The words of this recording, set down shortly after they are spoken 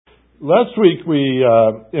Last week we,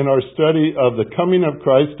 in our study of the coming of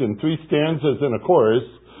Christ in three stanzas and a chorus,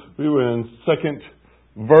 we were in second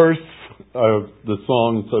verse of the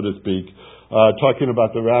song, so to speak, talking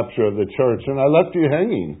about the rapture of the church. And I left you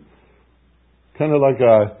hanging. Kind of like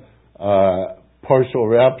a partial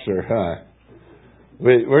rapture, huh?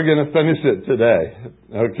 We're going to finish it today.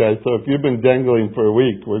 Okay, so if you've been dangling for a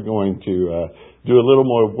week, we're going to do a little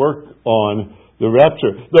more work on the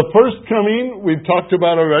rapture. The first coming, we've talked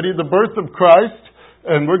about already, the birth of Christ,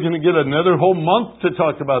 and we're going to get another whole month to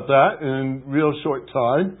talk about that in real short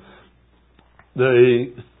time.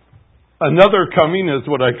 Another coming is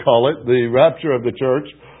what I call it, the rapture of the church.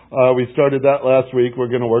 We started that last week. We're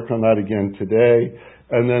going to work on that again today.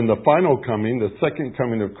 And then the final coming, the second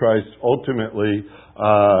coming of Christ, ultimately,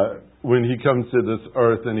 when He comes to this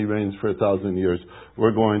earth and He reigns for 1,000 years,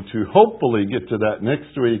 we're going to hopefully get to that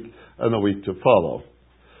next week and the week to follow.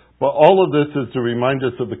 But all of this is to remind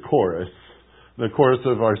us of the chorus. The chorus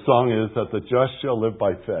of our song is that the just shall live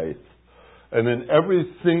by faith. And in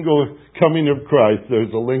every single coming of Christ,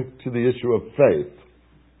 there's a link to the issue of faith.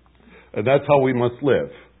 And that's how we must live.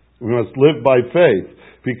 We must live by faith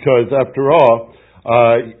because, after all,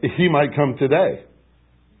 He might come today.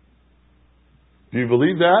 Do you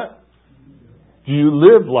believe that? Do you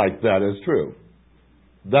live like that as true?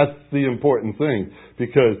 That's the important thing,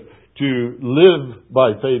 because to live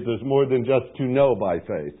by faith is more than just to know by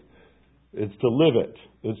faith. It's to live it.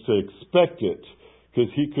 It's to expect it, because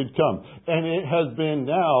He could come. And it has been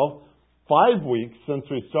now 5 weeks since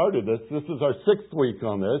we started this. This is our 6th week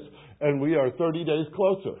on this, and we are 30 days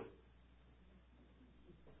closer.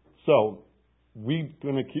 So we're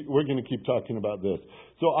going to keep talking about this.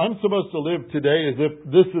 So I'm supposed to live today as if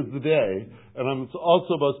this is the day, and I'm also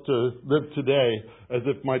supposed to live today as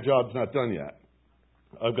if my job's not done yet.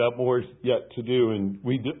 I've got more yet to do, and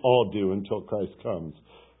we all do until Christ comes.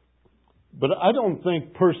 But I don't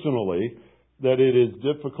think personally that it is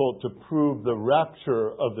difficult to prove the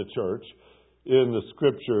rapture of the church in the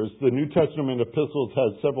Scriptures. The New Testament epistles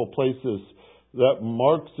has several places that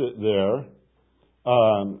marks it there.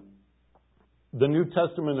 The New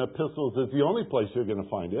Testament epistles is the only place you're going to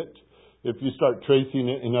find it. If you start tracing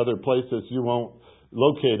it in other places, you won't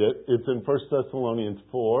locate it. It's in 1 Thessalonians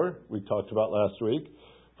 4, we talked about last week.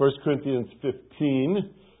 1 Corinthians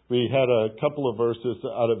 15, we had a couple of verses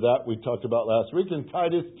out of that we talked about last week. And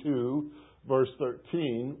Titus 2, verse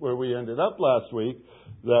 13, where we ended up last week,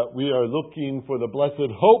 that we are looking for the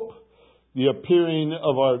blessed hope, the appearing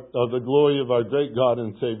of the glory of our great God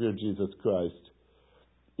and Savior Jesus Christ.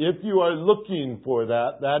 If you are looking for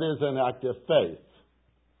that, that is an act of faith.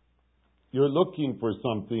 You're looking for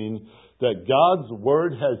something that God's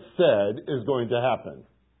Word has said is going to happen.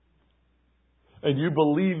 And you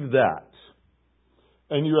believe that.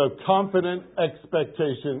 And you have confident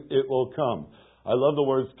expectation it will come. I love the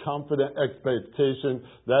words confident expectation.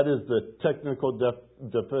 That is the technical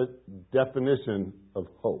definition of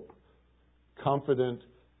hope. Confident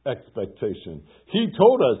expectation. He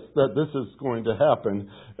told us that this is going to happen.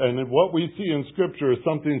 And what we see in Scripture is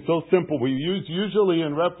something so simple. We use usually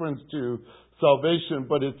in reference to salvation,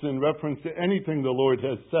 but it's in reference to anything the Lord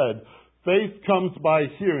has said. Faith comes by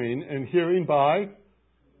hearing, and hearing by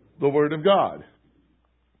the Word of God.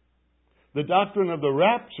 The doctrine of the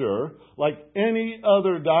rapture, like any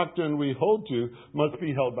other doctrine we hold to, must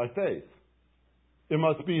be held by faith. It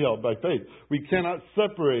must be held by faith. We cannot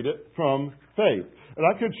separate it from faith. And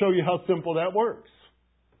I could show you how simple that works.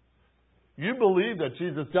 You believe that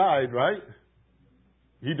Jesus died, right?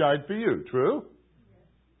 He died for you, true?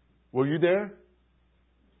 Were you there?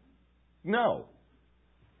 No.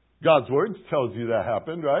 God's Word tells you that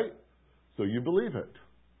happened, right? So you believe it.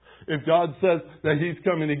 If God says that He's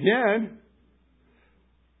coming again,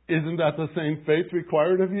 isn't that the same faith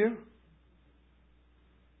required of you?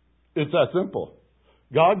 It's that simple.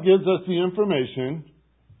 God gives us the information,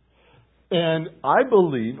 and I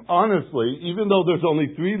believe, honestly, even though there's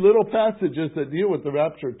only 3 little passages that deal with the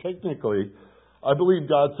rapture technically, I believe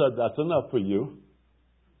God said that's enough for you.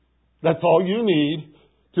 That's all you need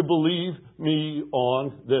to believe me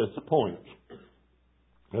on this point.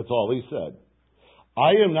 That's all He said.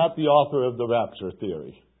 I am not the author of the rapture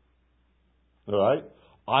theory. All right?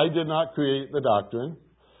 I did not create the doctrine.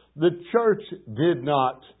 The church did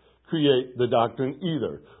not create the doctrine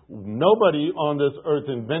either. Nobody on this earth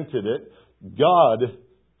invented it. God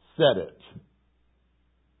said it.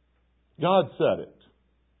 God said it.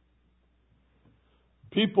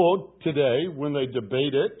 People today, when they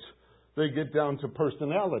debate it, they get down to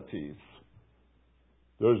personalities.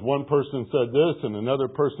 There's one person said this and another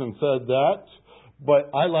person said that.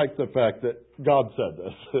 But I like the fact that God said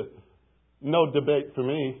this. No debate for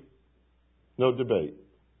me. No debate.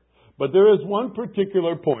 But there is one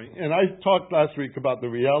particular point, and I talked last week about the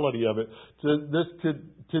reality of it.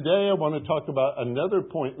 Today I want to talk about another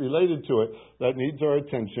point related to it that needs our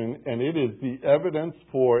attention, and it is the evidence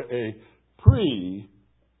for a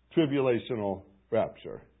pre-tribulational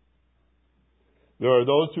rapture. There are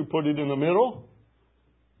those who put it in the middle.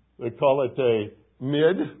 They call it a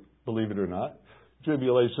believe it or not,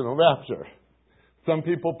 tribulational rapture. Some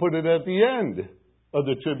people put it at the end of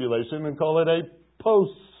the tribulation and call it a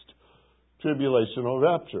post-tribulational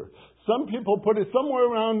rapture. Some people put it somewhere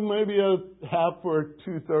around maybe a half or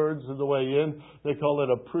 2/3 of the way in. They call it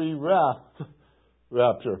a pre-wrath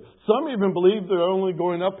rapture. Some even believe they're only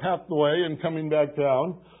going up half the way and coming back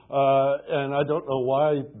down. And I don't know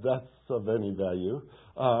why that's of any value,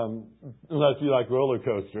 unless you like roller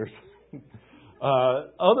coasters.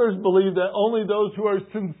 Others believe that only those who are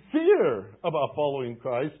sincere about following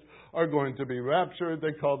Christ are going to be raptured.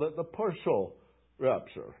 They call that the partial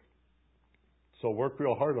rapture. So work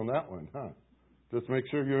real hard on that one, huh? Just make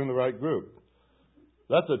sure you're in the right group.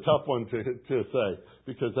 That's a tough one to say,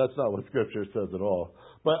 because that's not what Scripture says at all.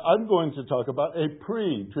 But I'm going to talk about a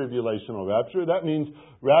pre-tribulational rapture. That means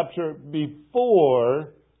rapture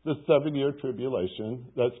before the 7-year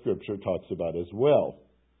tribulation that Scripture talks about as well.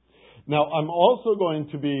 Now, I'm also going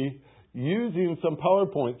to be using some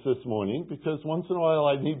PowerPoints this morning, because once in a while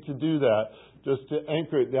I need to do that just to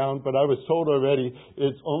anchor it down. But I was told already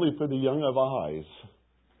it's only for the young of eyes.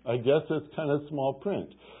 I guess it's kind of small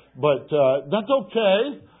print. But that's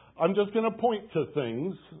okay. I'm just going to point to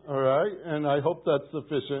things, all right? And I hope that's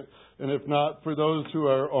sufficient. And if not, for those who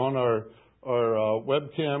are on our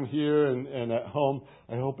webcam here and at home,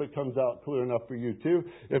 I hope it comes out clear enough for you too.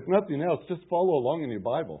 If nothing else, just follow along in your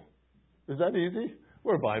Bible. Is that easy?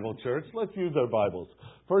 We're a Bible church. Let's use our Bibles.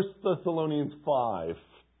 1 Thessalonians 5.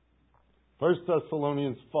 1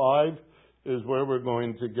 Thessalonians 5 is where we're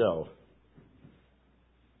going to go.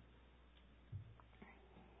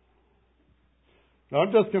 Now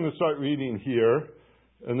I'm just going to start reading here,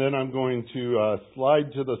 and then I'm going to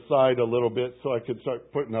slide to the side a little bit so I could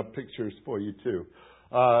start putting up pictures for you too.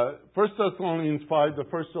 1 Thessalonians 5, the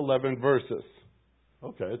first 11 verses.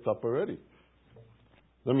 Okay, it's up already.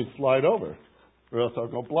 Let me slide over, or else I'll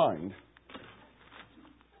go blind.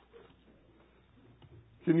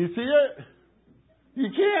 Can you see it?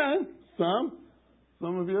 You can. Some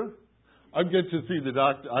of you. I get to see the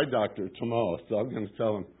eye doctor tomorrow, so I'm going to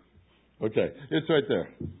tell him. Okay, it's right there.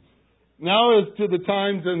 Now as to the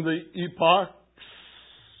times and the epochs,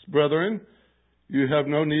 brethren, you have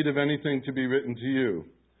no need of anything to be written to you.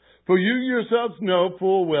 For you yourselves know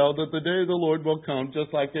full well that the day of the Lord will come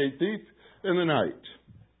just like a thief in the night.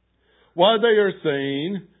 While they are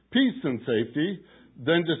saying peace and safety,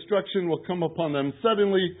 then destruction will come upon them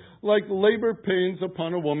suddenly, like labor pains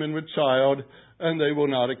upon a woman with child, and they will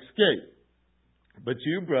not escape. But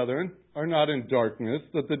you, brethren, are not in darkness,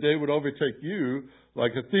 that the day would overtake you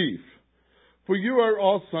like a thief. For you are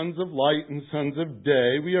all sons of light and sons of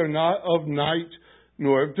day. We are not of night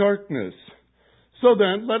nor of darkness. So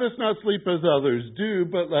then, let us not sleep as others do,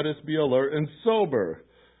 but let us be alert and sober.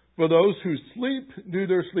 For those who sleep do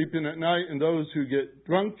their sleeping at night, and those who get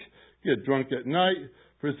drunk at night.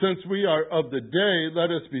 For since we are of the day,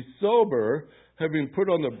 let us be sober, having put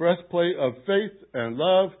on the breastplate of faith and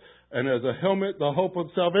love, and as a helmet the hope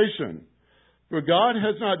of salvation. For God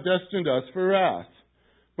has not destined us for wrath,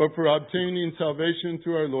 but for obtaining salvation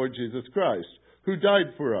through our Lord Jesus Christ, who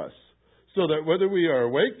died for us, so that whether we are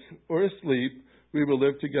awake or asleep, we will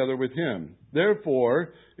live together with Him.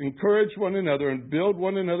 Therefore, encourage one another and build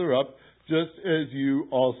one another up, just as you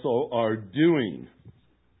also are doing.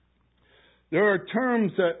 There are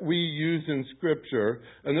terms that we use in Scripture,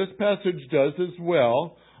 and this passage does as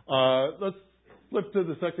well. Let's flip to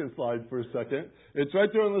the second slide for a second. It's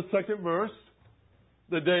right there in the second verse.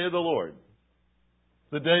 The day of the Lord.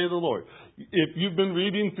 The day of the Lord. If you've been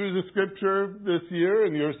reading through the Scripture this year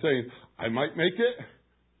and you're saying, I might make it,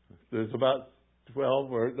 there's about 8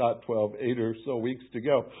 or so weeks to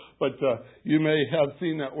go. But you may have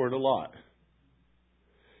seen that word a lot.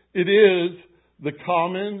 It is the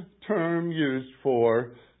common term used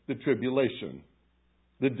for the tribulation.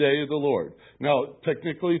 The day of the Lord. Now,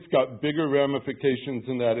 technically, it's got bigger ramifications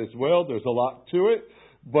than that as well. There's a lot to it.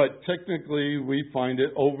 But technically, we find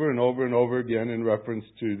it over and over and over again in reference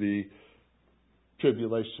to the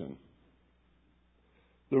tribulation.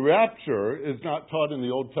 The rapture is not taught in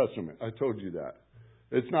the Old Testament. I told you that.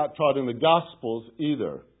 It's not taught in the Gospels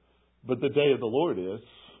either. But the day of the Lord is.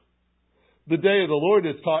 The day of the Lord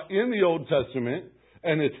is taught in the Old Testament,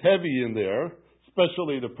 and it's heavy in there,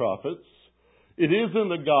 especially the prophets. It is in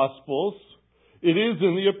the Gospels. It is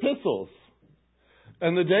in the epistles.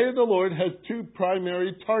 And the day of the Lord has two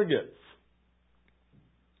primary targets.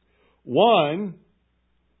 One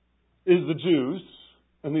is the Jews,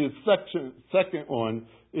 and the second one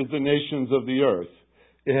is the nations of the earth.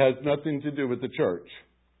 It has nothing to do with the church.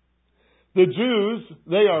 The Jews,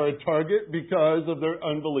 they are a target because of their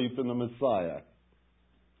unbelief in the Messiah.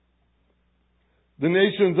 The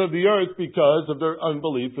nations of the earth because of their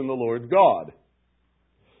unbelief in the Lord God.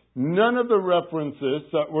 None of the references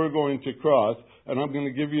that we're going to cross, and I'm going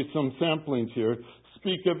to give you some samplings here,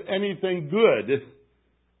 speak of anything good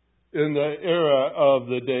in the era of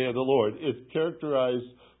the day of the Lord. It's characterized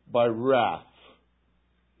by wrath.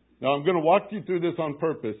 Now, I'm going to walk you through this on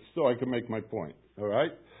purpose so I can make my point. All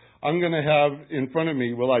right? I'm going to have in front of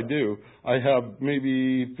me, I have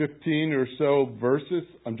maybe 15 or so verses.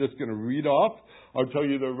 I'm just going to read off. I'll tell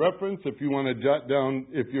you the reference if you want to jot down,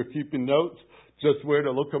 if you're keeping notes, just where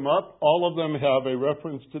to look them up. All of them have a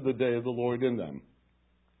reference to the day of the Lord in them.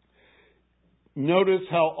 Notice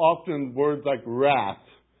how often words like wrath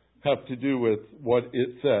have to do with what it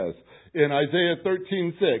says. In Isaiah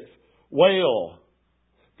 13:6, wail,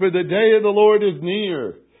 for the day of the Lord is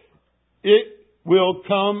near. It will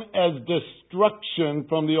come as destruction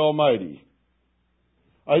from the Almighty.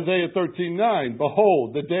 Isaiah 13:9,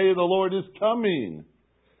 behold, the day of the Lord is coming,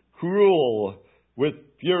 cruel with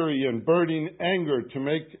fury and burning anger to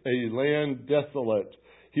make a land desolate.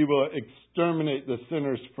 He will exterminate the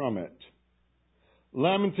sinners from it.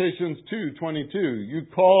 Lamentations 2:22, you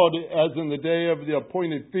called as in the day of the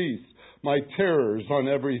appointed feast, my terrors on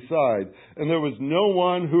every side, and there was no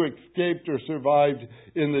one who escaped or survived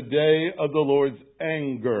in the day of the Lord's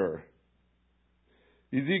anger.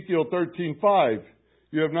 Ezekiel 13:5,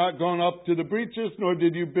 you have not gone up to the breaches, nor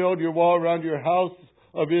did you build your wall around your house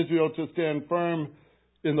of Israel to stand firm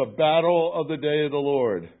in the battle of the day of the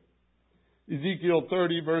Lord. Ezekiel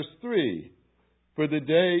 30 verse 3, for the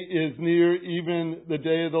day is near, even the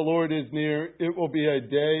day of the Lord is near. It will be a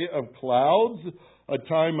day of clouds, a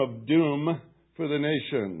time of doom for the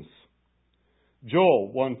nations.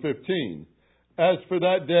 Joel 1:15, as for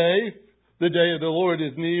that day, the day of the Lord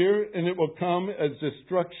is near, and it will come as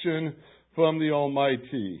destruction from the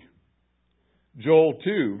Almighty. Joel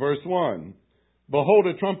 2 verse 1, behold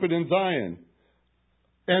a trumpet in Zion,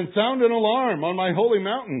 and sound an alarm on my holy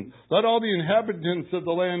mountain. Let all the inhabitants of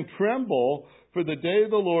the land tremble, for the day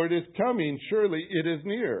of the Lord is coming. Surely it is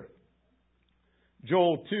near.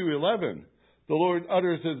 Joel 2:11. The Lord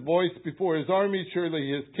utters his voice before his army. Surely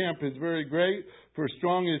his camp is very great, for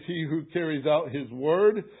strong is he who carries out his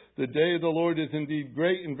word. The day of the Lord is indeed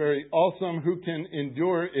great and very awesome. Who can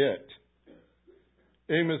endure it?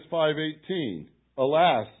 Amos 5:18.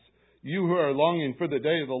 Alas, you who are longing for the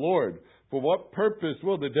day of the Lord, for what purpose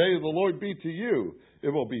will the day of the Lord be to you? It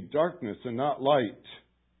will be darkness and not light.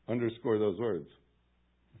 Underscore those words.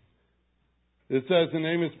 It says in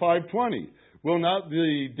Amos 5:20, will not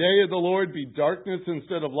the day of the Lord be darkness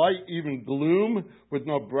instead of light, even gloom with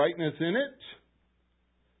no brightness in it?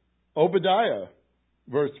 Obadiah,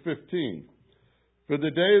 verse 15. For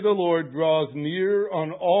the day of the Lord draws near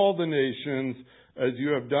on all the nations. As you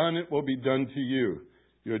have done, it will be done to you.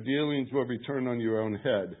 Your dealings will return on your own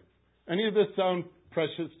head. Any of this sound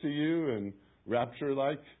precious to you and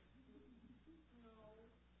rapture-like?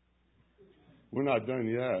 We're not done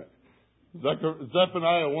yet.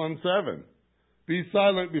 Zephaniah 1:7. Be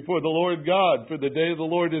silent before the Lord God, for the day of the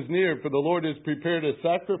Lord is near. For the Lord has prepared a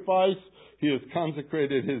sacrifice. He has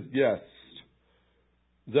consecrated his guests.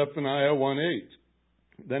 Zephaniah 1:8.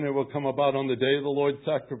 Then it will come about on the day of the Lord's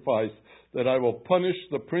sacrifice that I will punish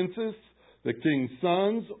the princes, the king's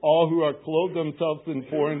sons, all who are clothed themselves in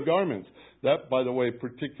foreign garments. That, by the way,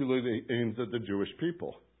 particularly aims at the Jewish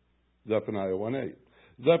people. Zephaniah 1:8.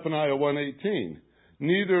 Zephaniah 1:18.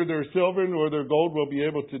 Neither their silver nor their gold will be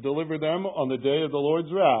able to deliver them on the day of the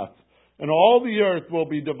Lord's wrath. And all the earth will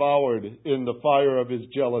be devoured in the fire of his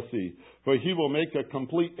jealousy. For he will make a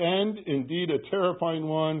complete end, indeed a terrifying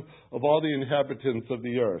one, of all the inhabitants of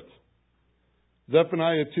the earth.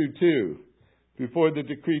 Zephaniah 2:2. Before the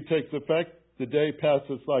decree takes effect, the day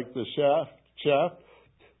passes like the chaff.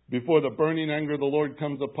 Before the burning anger of the Lord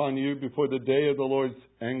comes upon you, before the day of the Lord's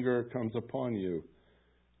anger comes upon you.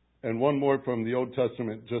 And one more from the Old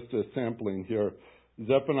Testament, just a sampling here.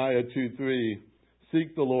 Zephaniah 2:3.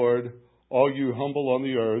 Seek the Lord, all you humble on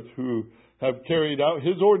the earth, who have carried out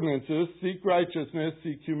his ordinances. Seek righteousness,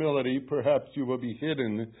 seek humility. Perhaps you will be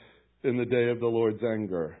hidden in the day of the Lord's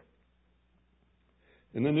anger.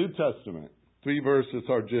 In the New Testament, 3 verses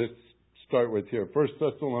are just start with here. 1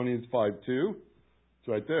 Thessalonians 5:2. It's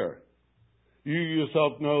right there. You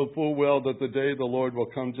yourself know full well that the day of the Lord will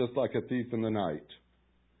come just like a thief in the night.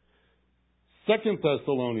 2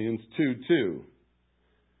 Thessalonians 2:2.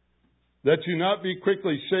 That you not be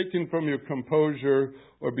quickly shaken from your composure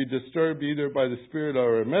or be disturbed either by the Spirit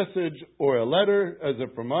or a message or a letter, as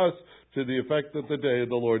if from us, to the effect that the day of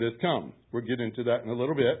the Lord has come. We'll get into that in a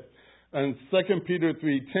little bit. And 2 Peter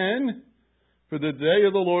 3:10, for the day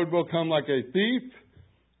of the Lord will come like a thief,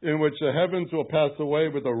 in which the heavens will pass away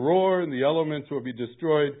with a roar, and the elements will be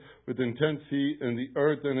destroyed with intense heat, and the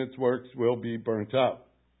earth and its works will be burnt up.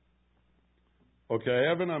 Okay,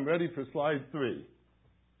 Evan, I'm ready for slide 3.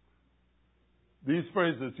 These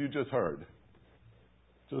phrases you just heard.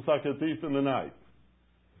 Just like a thief in the night.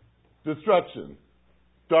 Destruction,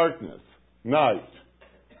 darkness, night,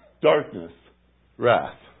 darkness,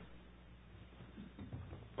 wrath.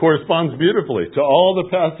 Corresponds beautifully to all the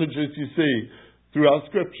passages you see throughout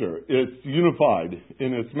Scripture. It's unified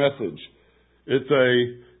in its message. It's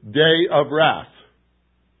a day of wrath,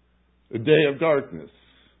 a day of darkness,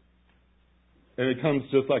 and it comes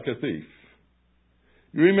just like a thief.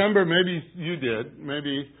 You remember, maybe you did,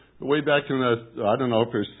 maybe way back in the, I don't know if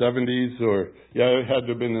it was 70s or, it had to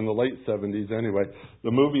have been in the late 70s anyway,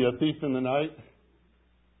 the movie A Thief in the Night.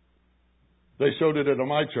 They showed it at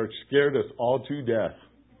my church, scared us all to death.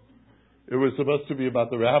 It was supposed to be about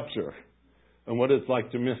the rapture and what it's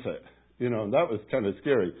like to miss it. And that was kind of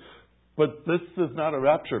scary. But this is not a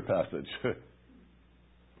rapture passage.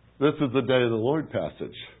 This is the day of the Lord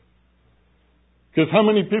passage. Because how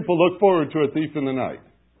many people look forward to A Thief in the Night?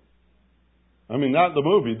 I mean, not the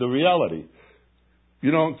movie, the reality.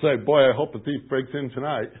 You don't say, boy, I hope a thief breaks in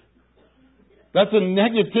tonight. That's a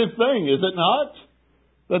negative thing, is it not?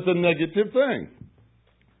 That's a negative thing.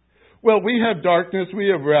 Well, we have darkness, we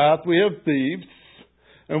have wrath, we have thieves.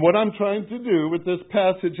 And what I'm trying to do with this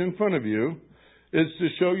passage in front of you is to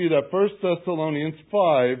show you that 1 Thessalonians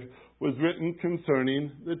 5 was written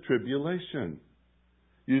concerning the tribulation.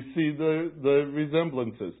 You see the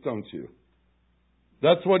resemblances, don't you?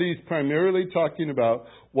 That's what he's primarily talking about,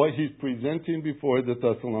 what he's presenting before the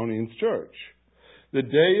Thessalonians church. The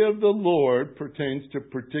day of the Lord pertains to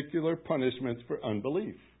particular punishments for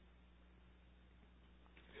unbelief.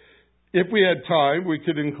 If we had time, we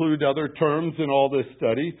could include other terms in all this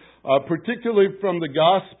study, particularly from the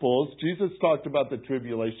Gospels. Jesus talked about the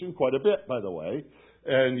tribulation quite a bit, by the way,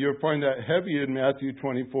 and you'll find that heavy in Matthew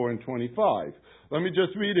 24 and 25. Let me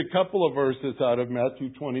just read a couple of verses out of Matthew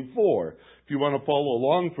 24. If you want to follow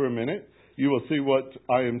along for a minute, you will see what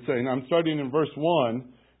I am saying. I'm starting in verse 1.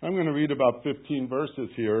 I'm going to read about 15 verses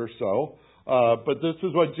here or so. But this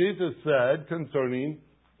is what Jesus said concerning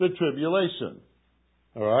the tribulation.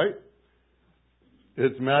 All right?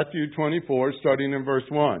 It's Matthew 24, starting in verse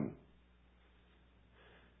 1.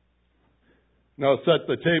 Now set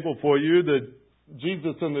the table for you.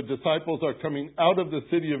 Jesus and the disciples are coming out of the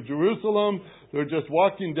city of Jerusalem. They're just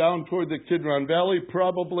walking down toward the Kidron Valley,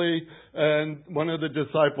 probably, and one of the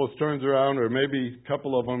disciples turns around, or maybe a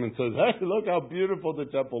couple of them, and says, hey, look how beautiful the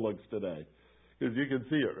temple looks today. Because you can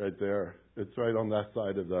see it right there. It's right on that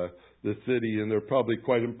side of the city, and they're probably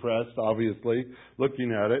quite impressed, obviously,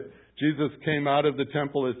 looking at it. Jesus came out of the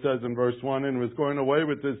temple, it says in verse 1, and was going away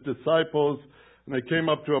with his disciples, and they came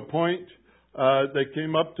up to a point. They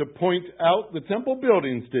came up to point out the temple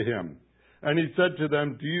buildings to him. And he said to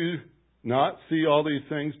them, do you not see all these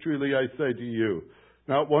things? Truly I say to you,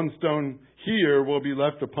 not one stone here will be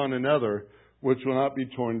left upon another, which will not be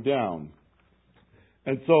torn down.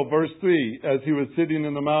 And so verse 3, as he was sitting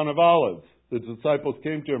in the Mount of Olives, the disciples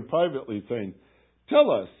came to him privately saying,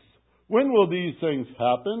 tell us, when will these things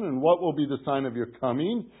happen, and what will be the sign of your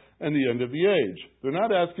coming and the end of the age? They're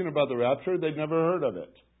not asking about the rapture. They'd never heard of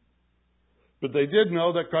it. But they did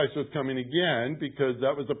know that Christ was coming again because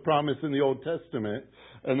that was a promise in the Old Testament.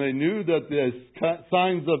 And they knew that the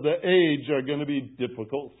signs of the age are going to be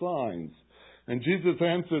difficult signs. And Jesus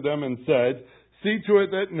answered them and said, see to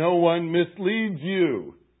it that no one misleads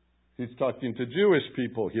you. He's talking to Jewish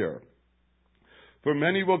people here. For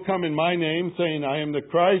many will come in my name, saying, I am the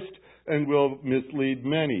Christ, and will mislead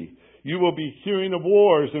many. You will be hearing of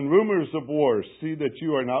wars and rumors of wars. See that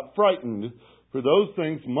you are not frightened. For those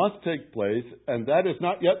things must take place, and that is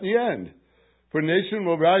not yet the end. For nation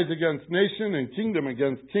will rise against nation, and kingdom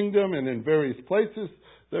against kingdom, and in various places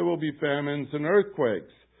there will be famines and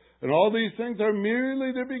earthquakes. And all these things are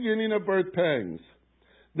merely the beginning of birth pangs.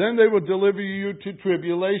 Then they will deliver you to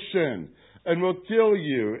tribulation, and will kill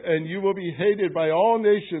you, and you will be hated by all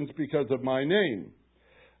nations because of my name.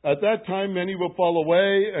 At that time many will fall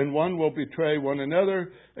away, and one will betray one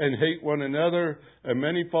another, and hate one another, and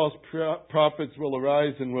many false prophets will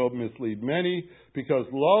arise and will mislead many. Because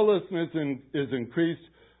lawlessness is increased,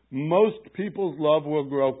 most people's love will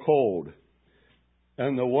grow cold.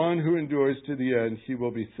 and the one who endures to the end, he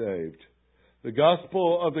will be saved. The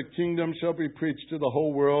gospel of the kingdom shall be preached to the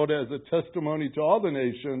whole world as a testimony to all the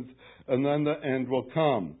nations, and then the end will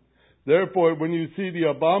come. Therefore, when you see the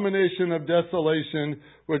abomination of desolation,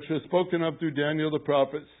 which was spoken of through Daniel the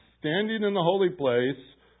prophet, standing in the holy place,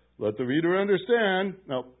 let the reader understand.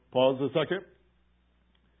 Now, pause a second.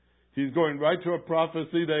 He's going right to a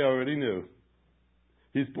prophecy they already knew.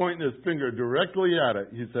 He's pointing his finger directly at it.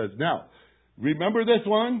 He says, now, remember this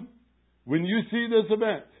one? When you see this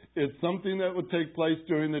event, it's something that would take place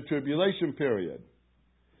during the tribulation period.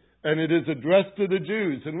 And it is addressed to the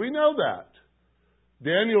Jews. And we know that.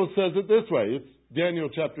 Daniel says it this way. It's Daniel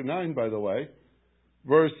chapter 9, by the way.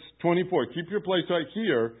 Verse 24. Keep your place right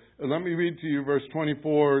here. And let me read to you verse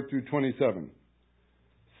 24 through 27.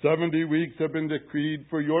 70 weeks have been decreed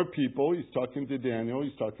for your people. He's talking to Daniel.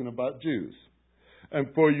 He's talking about Jews. And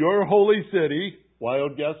for your holy city,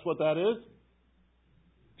 wild guess what that is?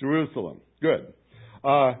 Jerusalem. Good.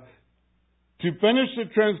 To finish the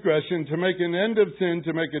transgression, to make an end of sin,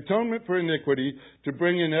 to make atonement for iniquity, to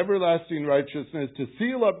bring in everlasting righteousness, to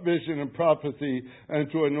seal up vision and prophecy,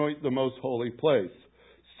 and to anoint the most holy place.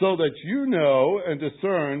 So that you know and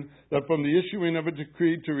discern that from the issuing of a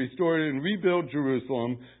decree to restore and rebuild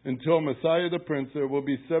Jerusalem until Messiah the Prince, there will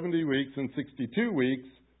be 7 weeks and 62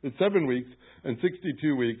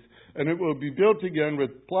 weeks, and it will be built again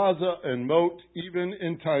with plaza and moat, even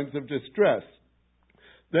in times of distress.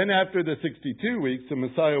 Then after the 62 weeks, the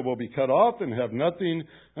Messiah will be cut off and have nothing,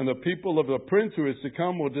 and the people of the Prince who is to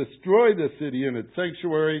come will destroy the city and its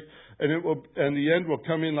sanctuary, and the end will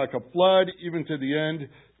come in like a flood, even to the end.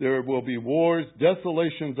 There will be wars,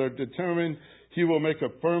 desolations are determined. He will make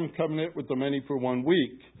a firm covenant with the many for 1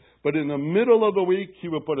 week. But in the middle of the week, he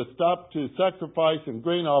will put a stop to sacrifice and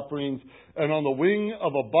grain offerings, and on the wing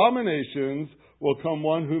of abominations will come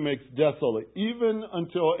one who makes desolate, even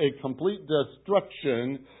until a complete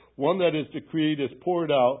destruction, one that is decreed, is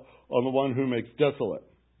poured out on the one who makes desolate.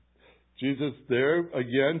 Jesus there,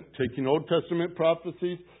 again, taking Old Testament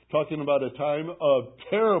prophecies, talking about a time of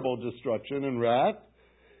terrible destruction and wrath.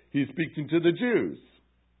 He's speaking to the Jews.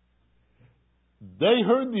 They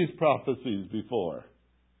heard these prophecies before.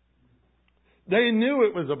 They knew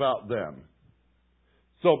it was about them.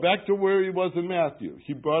 So back to where he was in Matthew.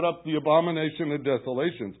 He brought up the abomination of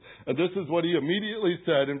desolations. And this is what he immediately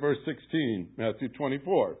said in verse 16, Matthew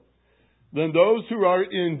 24. Then those who are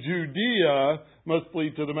in Judea must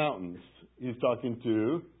flee to the mountains. He's talking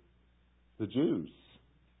to the Jews.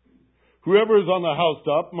 Whoever is on the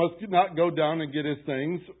housetop must not go down and get his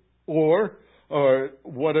things or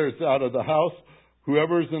what is out of the house.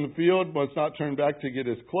 Whoever is in the field must not turn back to get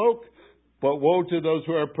his cloak. But woe to those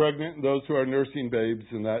who are pregnant and those who are nursing babes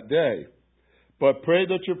in that day. But pray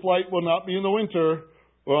that your flight will not be in the winter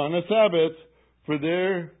or on a Sabbath, for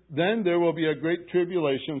then there will be a great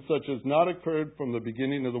tribulation such as not occurred from the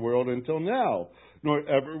beginning of the world until now, nor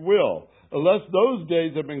ever will. Unless those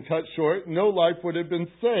days have been cut short, no life would have been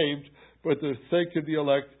saved, but for the sake of the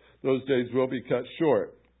elect, those days will be cut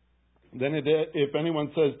short. Then if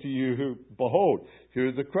anyone says to you, behold, here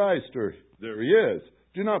is the Christ, or there he is,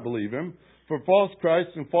 do not believe him. For false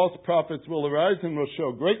Christs and false prophets will arise and will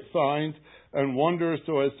show great signs and wonders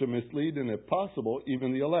so as to mislead and, if possible,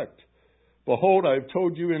 even the elect. Behold, I have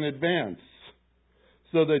told you in advance,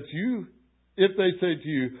 so that if they say to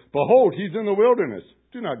you, behold, he's in the wilderness,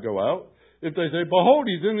 do not go out. If they say, behold,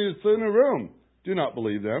 he's in his inner room, do not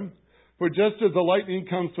believe them. For just as the lightning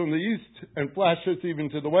comes from the east and flashes even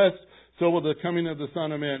to the west, so will the coming of the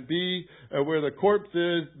Son of Man be. And where the corpse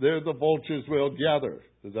is, there the vultures will gather.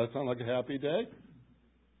 Does that sound like a happy day?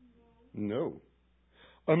 No.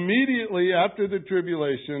 Immediately after the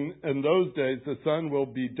tribulation, in those days, the sun will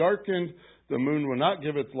be darkened, the moon will not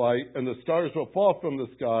give its light, and the stars will fall from the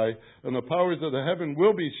sky, and the powers of the heaven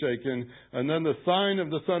will be shaken, and then the sign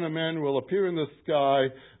of the Son of Man will appear in the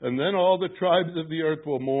sky, and then all the tribes of the earth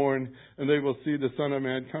will mourn, and they will see the Son of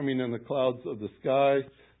Man coming in the clouds of the sky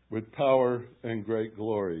with power and great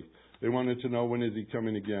glory. They wanted to know, when is he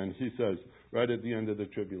coming again? He says, right at the end of the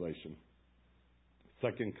tribulation.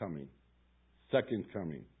 Second coming. Second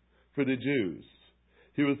coming. For the Jews,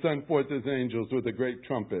 he will send forth his angels with a great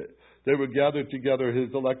trumpet. They will gather together his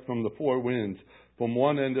elect from the four winds, from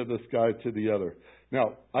one end of the sky to the other.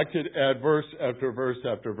 Now, I could add verse after verse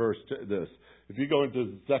after verse to this. If you go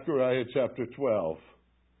into Zechariah chapter 12,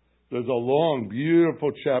 there's a long,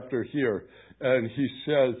 beautiful chapter here. And he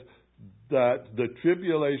says that the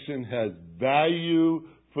tribulation has value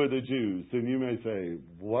for the Jews. And you may say,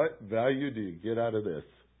 what value do you get out of this?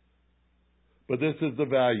 But this is the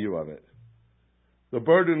value of it. The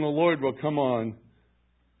burden of the Lord will come on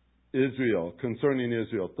Israel, concerning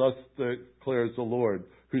Israel. Thus declares the Lord,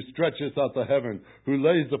 who stretches out the heaven, who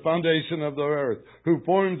lays the foundation of the earth, who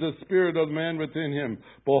forms the spirit of man within him.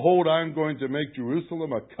 Behold, I am going to make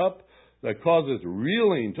Jerusalem a cup that causes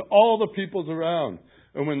reeling to all the peoples around.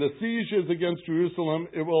 And when the siege is against Jerusalem,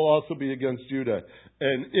 it will also be against Judah.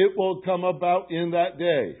 And it will come about in that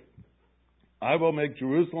day. I will make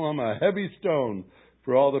Jerusalem a heavy stone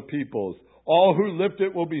for all the peoples. All who lift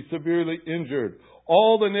it will be severely injured.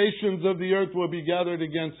 All the nations of the earth will be gathered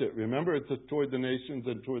against it. Remember, it's toward the nations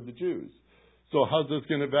and toward the Jews. So how's this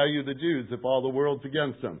going to value the Jews if all the world's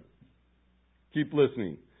against them? Keep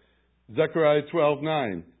listening. Zechariah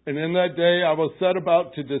 12:9. And in that day I will set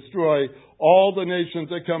about to destroy all the nations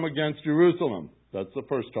that come against Jerusalem. That's the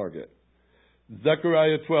first target.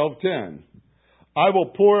 Zechariah 12:10. I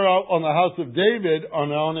will pour out on the house of David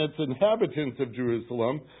and on its inhabitants of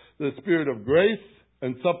Jerusalem the spirit of grace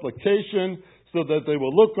and supplication, so that they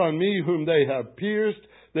will look on me whom they have pierced.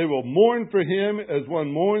 They will mourn for him as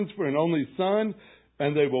one mourns for an only son,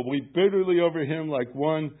 and they will weep bitterly over him like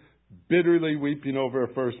one bitterly weeping over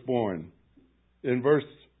a firstborn. In verse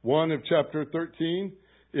 1 of chapter 13,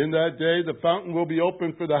 in that day the fountain will be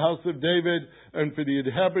opened for the house of David and for the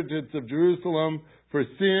inhabitants of Jerusalem, for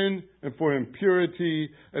sin and for impurity.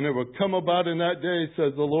 And it will come about in that day,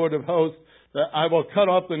 says the Lord of hosts, that I will cut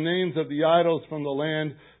off the names of the idols from the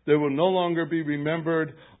land. They will no longer be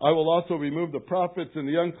remembered. I will also remove the prophets and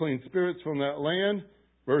the unclean spirits from that land.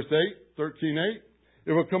 Verse 8, 13:8.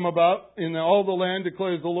 It will come about in all the land,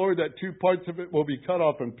 declares the Lord, that 2 parts of it will be cut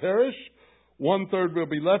off and perish. 1/3 will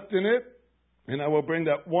be left in it. And I will bring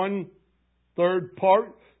that 1/3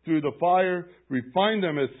 part through the fire, refine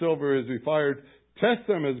them as silver is refined, test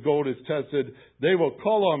them as gold is tested. They will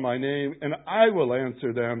call on my name, and I will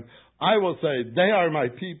answer them. I will say, they are my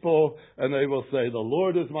people, and they will say, the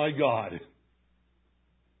Lord is my God.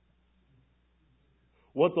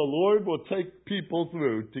 What the Lord will take people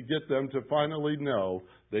through to get them to finally know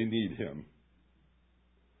they need Him.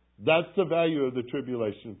 That's the value of the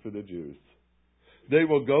tribulation for the Jews. They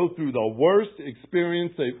will go through the worst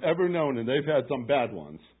experience they've ever known, and they've had some bad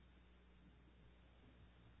ones,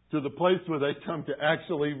 to the place where they come to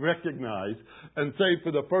actually recognize and say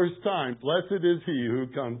for the first time, blessed is he who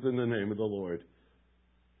comes in the name of the Lord.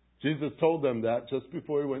 Jesus told them that just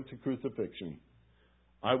before he went to crucifixion.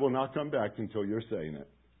 I will not come back until you're saying it.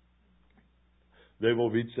 They will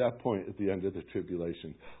reach that point at the end of the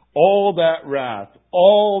tribulation. All that wrath,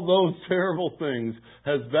 all those terrible things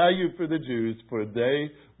has value for the Jews, for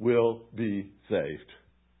they will be saved.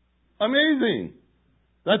 Amazing!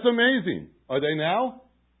 That's amazing. Are they now?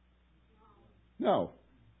 No.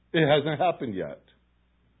 It hasn't happened yet.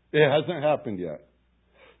 It hasn't happened yet.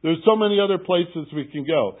 There's so many other places we can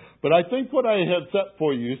go. But I think what I have set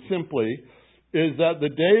for you simply is that the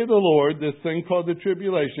day of the Lord, this thing called the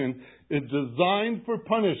tribulation, is designed for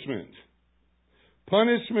punishment.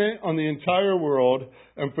 Punishment on the entire world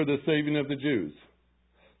and for the saving of the Jews.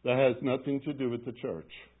 That has nothing to do with the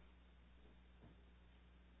church.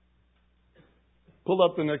 Pull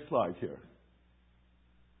up the next slide here.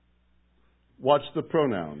 Watch the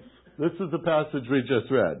pronouns. This is the passage we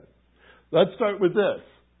just read. Let's start with this.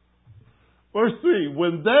 Verse 3,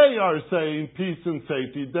 when they are saying peace and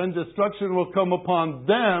safety, then destruction will come upon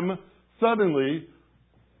them suddenly,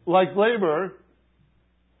 like labor,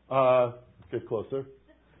 get closer,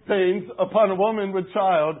 pains upon a woman with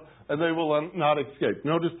child, and they will not escape.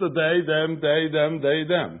 Notice the they, them, they, them, they,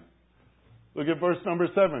 them. Look at verse number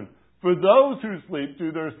 7. For those who sleep,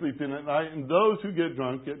 do their sleeping at night, and those who get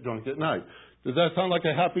drunk at night. Does that sound like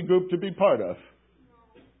a happy group to be part of?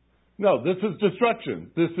 No, this is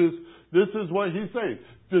destruction. This is what he's saying.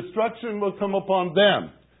 Destruction will come upon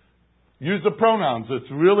them. Use the pronouns.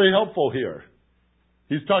 It's really helpful here.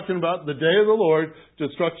 He's talking about the day of the Lord,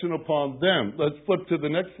 destruction upon them. Let's flip to the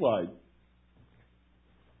next slide.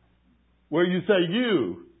 Where you say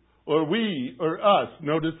you, or we, or us,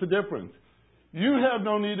 notice the difference. You have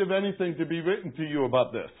no need of anything to be written to you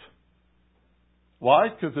about this. Why?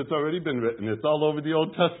 Because it's already been written. It's all over the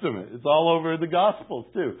Old Testament. It's all over the Gospels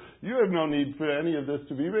too. You have no need for any of this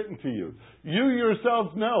to be written to you. You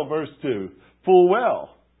yourselves know, verse 2, full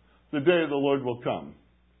well, the day of the Lord will come.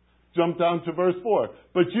 Jump down to verse 4.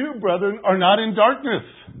 But you, brethren, are not in darkness,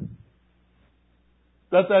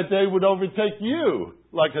 that day would overtake you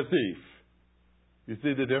like a thief. You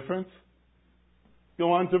see the difference?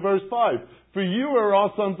 Go on to verse 5. For you are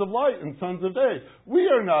all sons of light and sons of day. We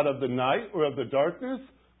are not of the night or of the darkness.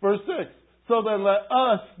 Verse 6. So then let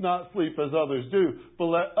us not sleep as others do, but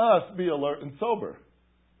let us be alert and sober.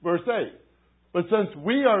 Verse 8. But since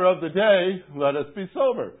we are of the day, let us be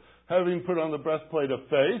sober, having put on the breastplate of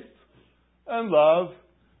faith, and love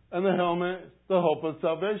and the helmet, the hope of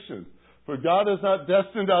salvation. For God has not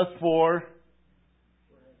destined us for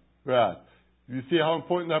wrath. You see how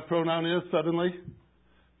important that pronoun is suddenly?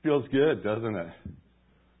 Feels good, doesn't it?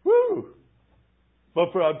 Woo!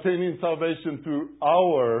 But for obtaining salvation through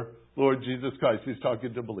our Lord Jesus Christ. He's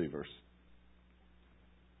talking to believers.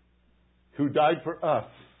 Who died for us.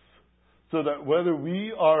 So that whether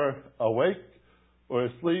we are awake or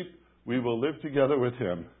asleep, we will live together with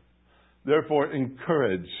Him. Therefore,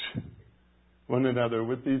 encourage one another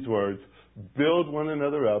with these words. Build one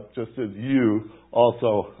another up just as you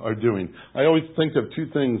also are doing. I always think of two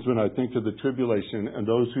things when I think of the tribulation and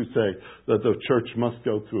those who say that the church must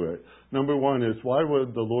go through it. Number one is, why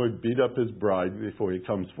would the Lord beat up His bride before He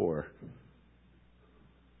comes for her?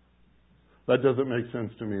 That doesn't make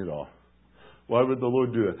sense to me at all. Why would the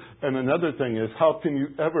Lord do it? And another thing is, how can you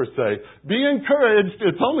ever say, be encouraged,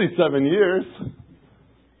 it's only 7 years?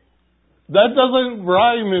 That doesn't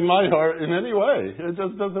rhyme in my heart in any way. It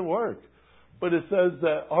just doesn't work. But it says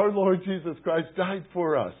that our Lord Jesus Christ died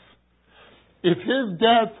for us. If His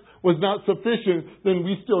death was not sufficient, then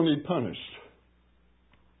we still need punished.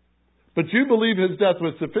 But you believe His death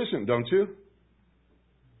was sufficient, don't you?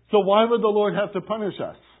 So why would the Lord have to punish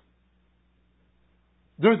us?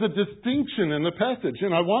 There's a distinction in the passage,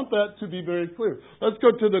 and I want that to be very clear. Let's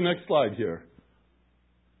go to the next slide here.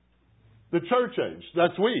 The church age,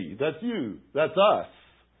 that's we, that's you, that's us.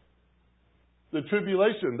 The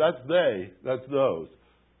tribulation, that's they, that's those.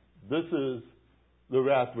 This is the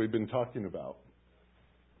wrath we've been talking about.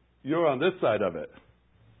 You're on this side of it.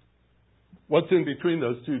 What's in between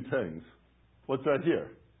those two things? What's right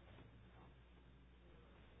here?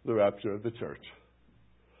 The rapture of the church.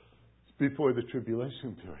 Before the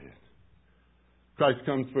tribulation period. Christ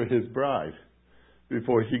comes for His bride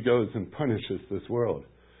before He goes and punishes this world,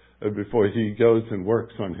 or before He goes and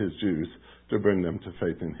works on His Jews to bring them to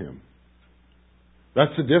faith in Him.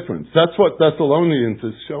 That's the difference. That's what Thessalonians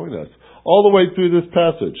is showing us all the way through this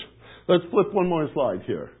passage. Let's flip one more slide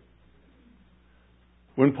here.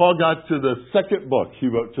 When Paul got to the second book he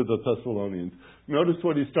wrote to the Thessalonians, notice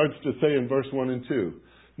what he starts to say in verse 1 and 2.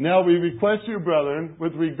 Now we request you, brethren,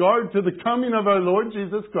 with regard to the coming of our Lord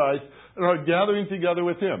Jesus Christ and our gathering together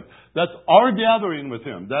with Him. That's our gathering with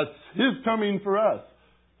Him. That's His coming for us.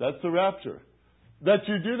 That's the rapture. That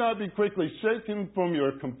you do not be quickly shaken from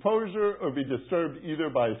your composure or be disturbed either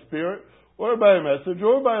by a spirit or by a message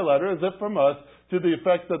or by a letter, as if from us, to the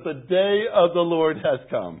effect that the day of the Lord has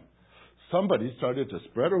come. Somebody started to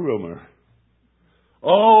spread a rumor.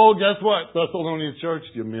 Oh, guess what, Thessalonian church?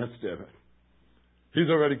 You missed it. He's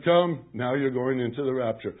already come. Now you're going into the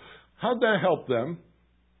rapture. How'd that help them?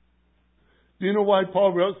 Do you know why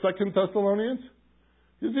Paul wrote 2 Thessalonians?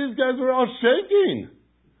 Because these guys were all shaking.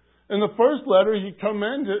 In the first letter, he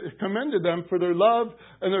commended them for their love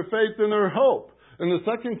and their faith and their hope. In the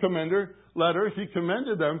second letter, he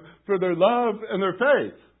commended them for their love and their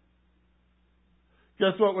faith.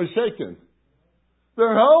 Guess what was shaken?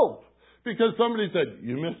 Their hope. Because somebody said,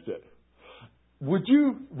 you missed it. Would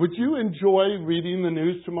you enjoy reading the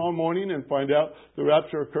news tomorrow morning and find out the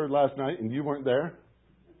rapture occurred last night and you weren't there?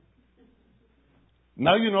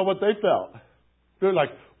 Now you know what they felt. They're like,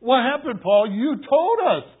 what happened, Paul? You told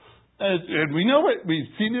us. And we know it. We've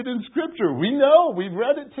seen it in Scripture. We know. We've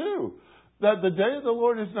read it too. That the day of the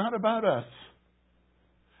Lord is not about us.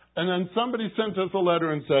 And then somebody sent us a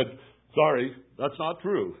letter and said, sorry, that's not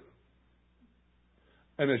true.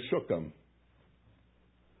 And it shook them.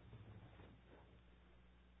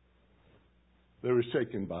 They were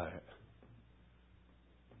shaken by it.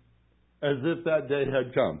 As if that day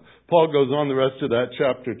had come. Paul goes on the rest of that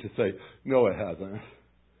chapter to say, no, it hasn't.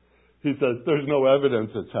 He says, there's no evidence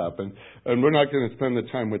it's happened. And we're not going to spend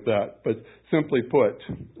the time with that. But simply put,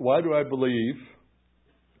 why do I believe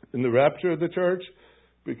in the rapture of the church?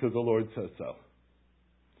 Because the Lord says so.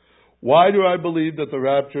 Why do I believe that the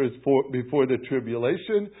rapture is before the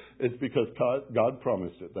tribulation? It's because God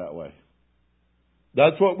promised it that way.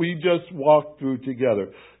 That's what we just walked through together.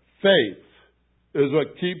 Faith is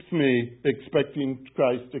what keeps me expecting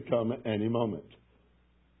Christ to come at any moment.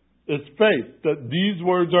 It's faith that these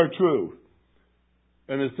words are true.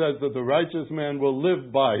 And it says that the righteous man will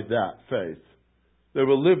live by that faith. They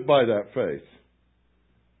will live by that faith.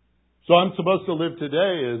 So I'm supposed to live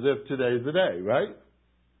today as if today is the day, right?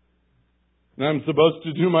 And I'm supposed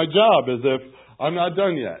to do my job as if I'm not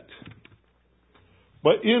done yet.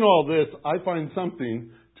 But in all this, I find something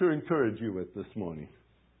to encourage you with this morning.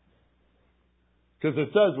 Because it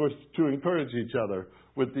says we're to encourage each other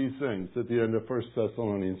with these things at the end of 1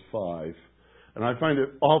 Thessalonians 5. And I find it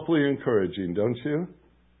awfully encouraging, don't you?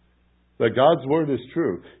 that God's word is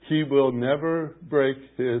true. He will never break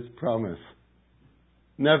His promise.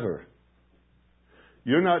 Never.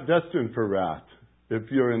 You're not destined for wrath if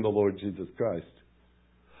you're in the Lord Jesus Christ.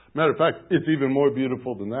 Matter of fact, it's even more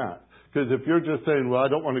beautiful than that. Because if you're just saying, well, I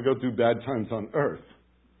don't want to go through bad times on earth,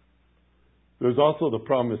 there's also the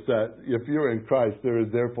promise that if you're in Christ, there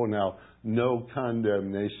is therefore now no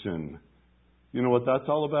condemnation. You know what that's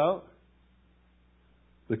all about?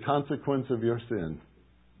 The consequence of your sin.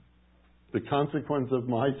 The consequence of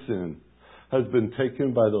my sin has been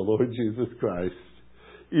taken by the Lord Jesus Christ.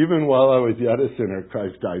 Even while I was yet a sinner,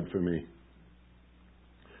 Christ died for me.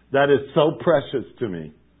 That is so precious to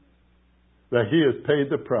me. That He has paid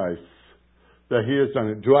the price. That He has done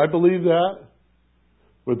it. Do I believe that?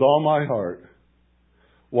 With all my heart.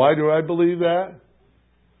 Why do I believe that?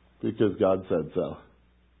 Because God said so.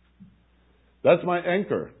 That's my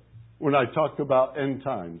anchor. When I talk about end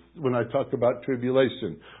times, when I talk about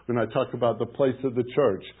tribulation, when I talk about the place of the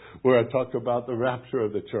church, where I talk about the rapture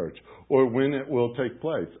of the church, or when it will take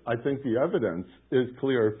place, I think the evidence is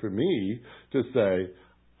clear for me to say,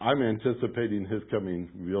 I'm anticipating His coming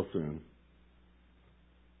real soon.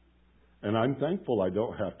 And I'm thankful I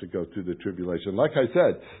don't have to go through the tribulation. Like I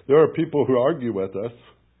said, there are people who argue with us,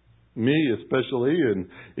 me especially,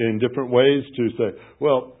 in different ways to say,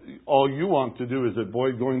 well, all you want to do is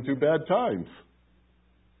avoid going through bad times.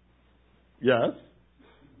 Yes,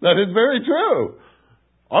 that is very true.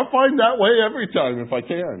 I'll find that way every time if I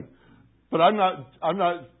can. But I'm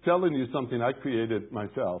not telling you something I created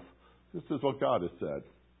myself. This is what God has said.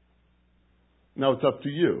 Now it's up to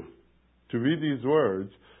you to read these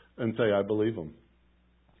words and say, I believe them.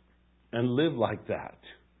 And live like that.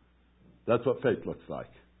 That's what faith looks like.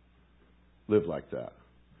 Live like that.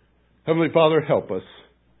 Heavenly Father, help us.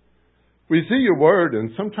 We see your word,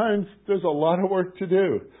 and sometimes there's a lot of work to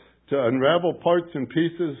do to unravel parts and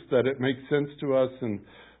pieces that it makes sense to us.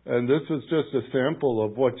 And this is just a sample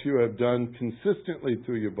of what you have done consistently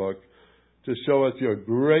through your book to show us your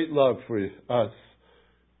great love for us,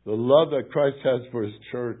 the love that Christ has for His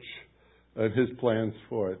church and His plans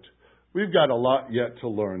for it. We've got a lot yet to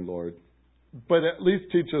learn, Lord. But at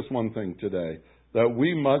least teach us one thing today, that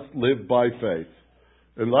we must live by faith.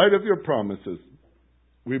 In light of your promises,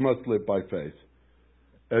 we must live by faith.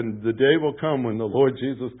 And the day will come when the Lord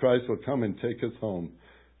Jesus Christ will come and take us home.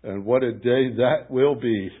 And what a day that will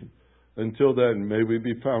be. Until then, may we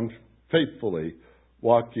be found faithfully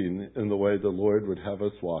walking in the way the Lord would have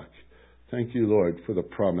us walk. Thank you, Lord, for the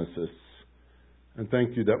promises. And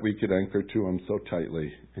thank you that we could anchor to them so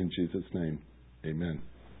tightly. In Jesus' name, amen.